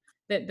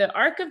 The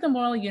arc of the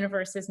moral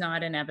universe is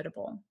not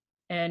inevitable.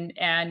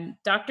 And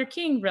Dr.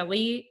 King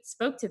really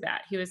spoke to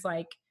that. He was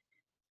like,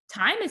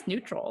 time is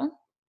neutral.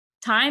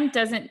 Time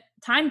doesn't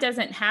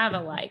have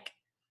I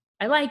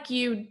like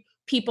you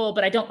people,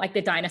 but I don't like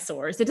the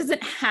dinosaurs. It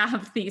doesn't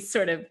have these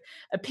sort of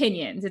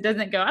opinions. It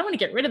doesn't go, I want to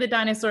get rid of the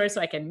dinosaurs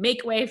so I can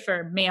make way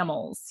for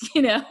mammals.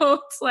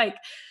 It's like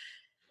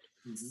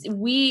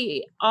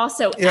we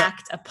also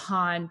act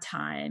upon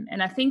time.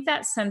 And I think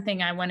that's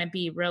something I want to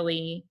be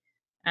really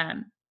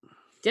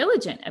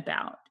diligent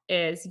about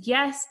is,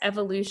 yes,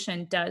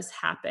 evolution does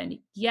happen.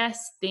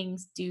 Yes,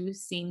 things do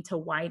seem to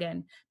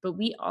widen, but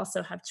we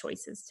also have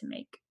choices to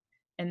make.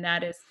 And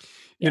that is,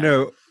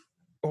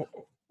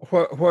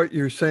 what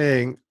you're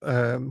saying,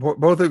 what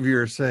both of you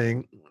are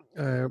saying,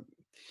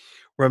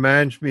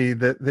 reminds me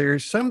that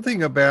there's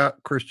something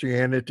about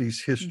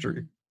Christianity's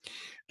history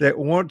that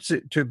wants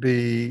it to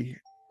be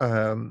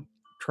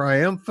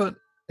triumphant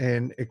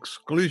and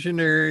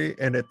exclusionary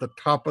and at the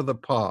top of the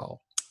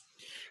pile.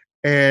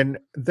 And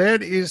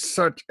that is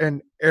such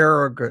an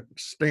arrogant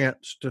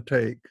stance to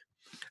take.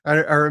 I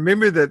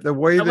remember that the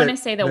way I want to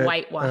say the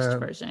whitewashed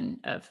version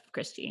of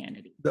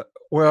Christianity.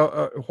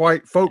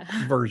 White folk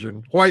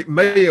version, white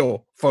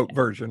male folk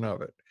version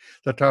of it,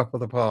 the top of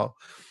the pile.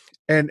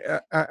 And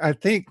I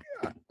think,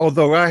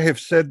 although I have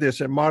said this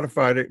and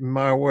modified it in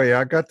my way,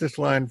 I got this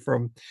line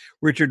from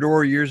Richard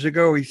Orr years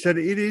ago. He said,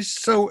 "It is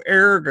so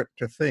arrogant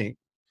to think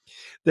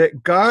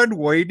that God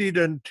waited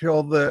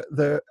until the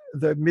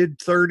mid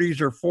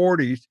 30s or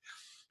 40s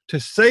to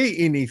say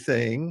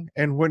anything,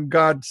 and when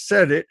God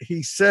said it,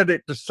 he said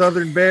it to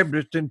Southern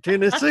Baptist in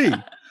Tennessee."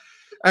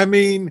 I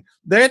mean,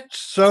 that's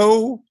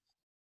so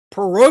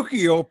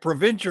parochial,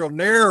 provincial,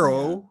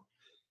 narrow,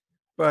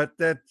 but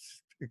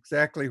that's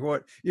exactly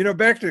what,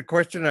 back to the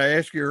question I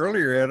asked you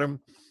earlier, Adam,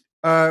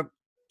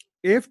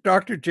 if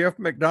Dr. Jeff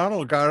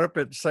McDonald got up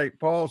at St.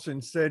 Paul's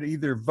and said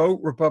either vote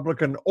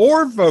Republican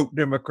or vote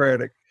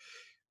Democratic,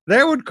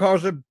 that would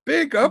cause a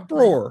big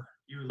uproar.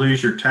 You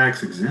lose your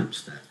tax exempt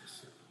status.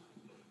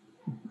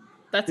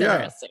 That's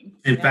interesting.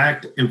 In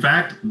fact,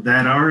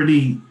 that's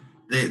already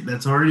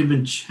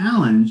been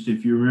challenged.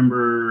 If you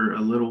remember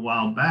a little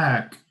while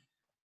back,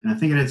 and I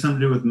think it had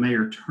something to do with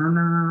Mayor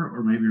Turner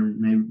or maybe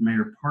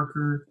Mayor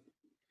Parker,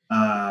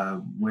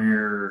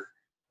 where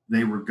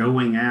they were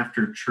going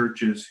after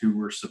churches who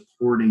were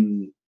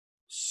supporting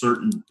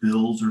certain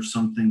bills or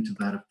something to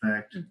that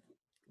effect.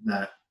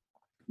 That,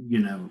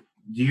 do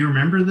you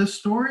remember this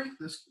story?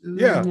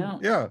 Yeah.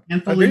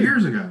 Handful of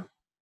years ago.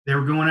 They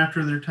were going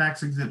after their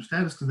tax exempt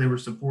status because they were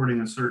supporting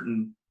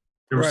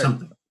there was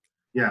something.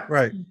 Yeah.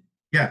 Right.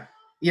 Yeah.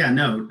 Yeah.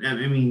 No,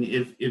 I mean,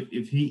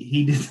 if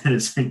he did that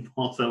at St.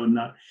 Paul's, that would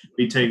not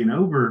be taken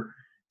over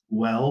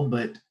well,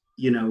 but,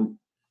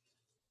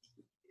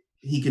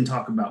 he can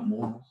talk about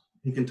morals.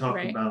 He can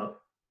talk about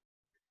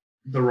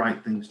the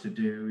right things to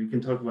do. He can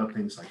talk about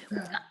things like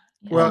that.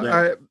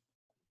 Well,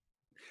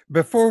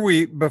 before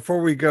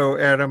we go,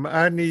 Adam,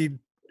 I need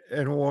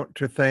and want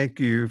to thank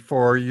you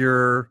for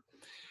your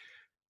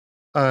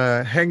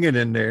hanging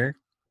in there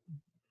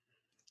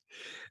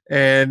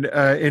and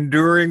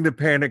enduring the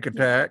panic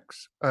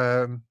attacks.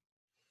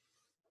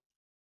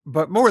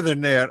 But more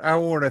than that, I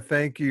want to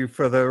thank you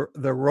for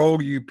the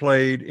role you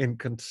played in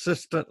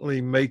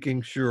consistently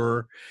making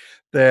sure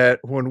that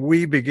when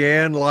we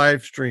began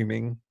live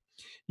streaming,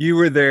 you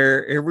were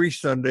there every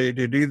Sunday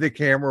to do the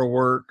camera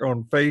work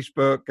on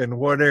Facebook and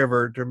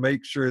whatever to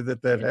make sure that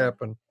Yeah.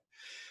 happened.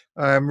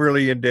 I'm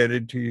really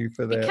indebted to you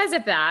for that. Because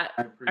of that,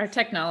 I our appreciate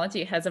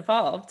technology has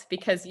evolved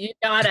because you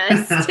got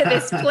us to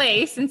this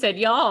place and said,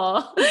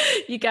 y'all,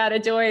 you got to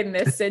join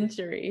this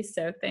century.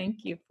 So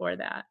thank you for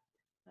that.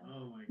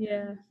 Oh my Yeah.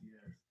 goodness,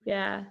 yes.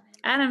 Yeah.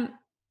 Adam,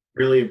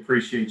 Really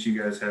appreciate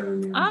you guys having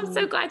me on I'm so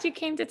board. glad you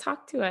came to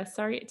talk to us.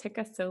 Sorry it took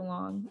us so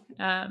long.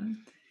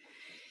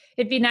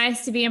 It'd be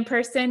nice to be in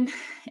person,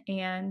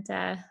 and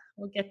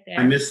we'll get there.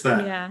 I miss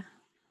that. Yeah.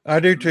 I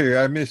do too.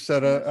 I miss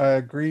that. I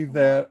agree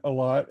that a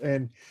lot,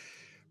 and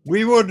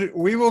we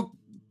will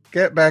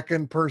get back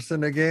in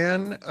person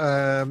again.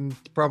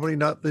 Probably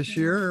not this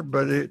year,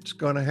 but it's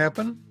going to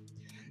happen.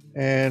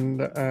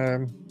 And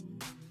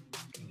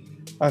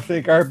I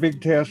think our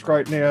big task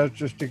right now is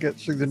just to get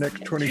through the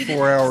next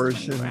 24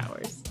 hours 24 and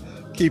hours.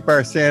 keep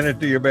our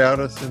sanity about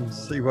us and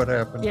see what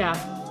happens. Yeah.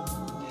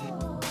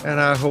 And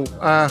I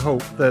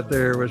hope that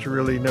there was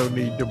really no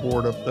need to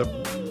board up the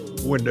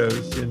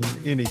windows in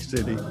any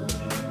city.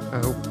 I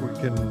hope we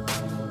can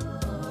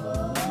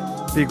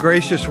be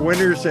gracious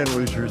winners and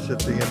losers at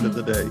the end of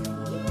the day.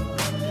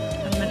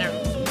 I'm gonna.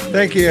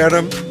 Thank you,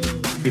 Adam.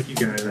 Thank you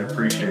guys. I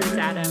appreciate Thanks, it.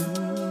 Adam.